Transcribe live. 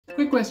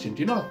Quick question,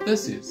 do you know what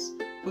this is?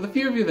 For the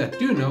few of you that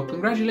do know,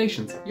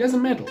 congratulations, here's a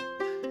medal.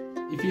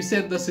 If you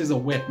said this is a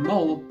wet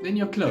mole, then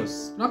you're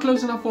close. Not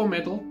close enough for a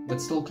medal,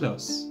 but still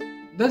close.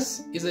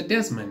 This is a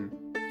Desman.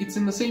 It's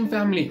in the same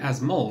family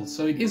as moles,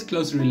 so it is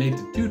closely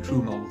related to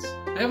true moles.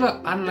 However,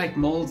 unlike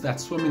moles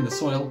that swim in the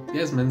soil,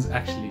 Desmans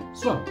actually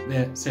swim.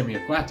 They're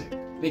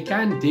semi-aquatic. They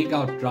can dig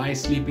out dry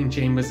sleeping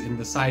chambers in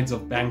the sides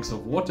of banks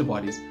of water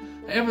bodies.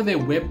 However, their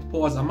webbed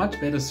paws are much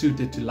better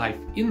suited to life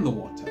in the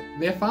water.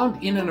 They're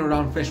found in and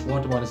around fresh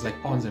water bodies like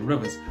ponds and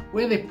rivers,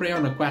 where they prey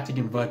on aquatic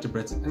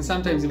invertebrates and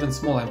sometimes even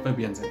small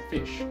amphibians and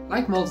fish.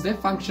 Like moles, they're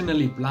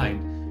functionally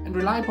blind and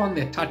rely upon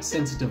their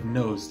touch-sensitive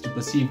nose to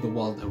perceive the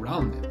world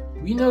around them.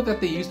 We know that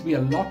there used to be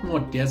a lot more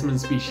Desman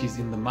species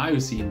in the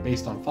Miocene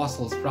based on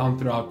fossils found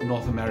throughout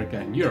North America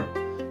and Europe.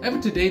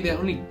 However, today there are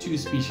only 2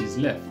 species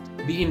left.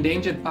 The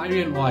endangered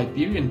Pyrean or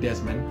Iberian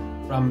Desman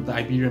from the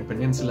Iberian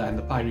Peninsula and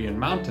the Pyrenean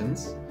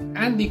Mountains,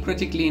 and the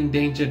critically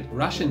endangered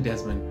Russian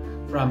Desman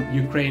from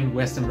Ukraine,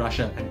 Western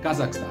Russia and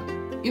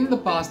Kazakhstan. In the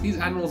past, these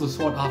animals were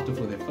sought after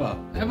for their fur.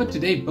 However,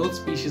 today both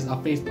species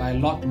are faced by a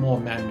lot more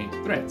man-made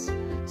threats,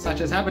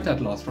 such as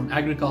habitat loss from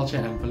agriculture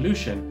and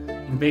pollution,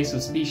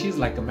 invasive species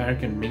like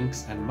American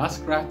minks and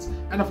muskrats,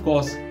 and of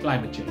course,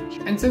 climate change.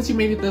 And since you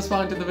made it this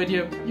far into the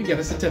video, you get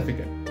a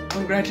certificate.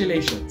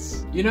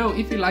 Congratulations! You know,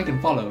 if you like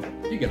and follow,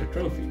 you get a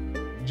trophy.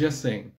 Just saying.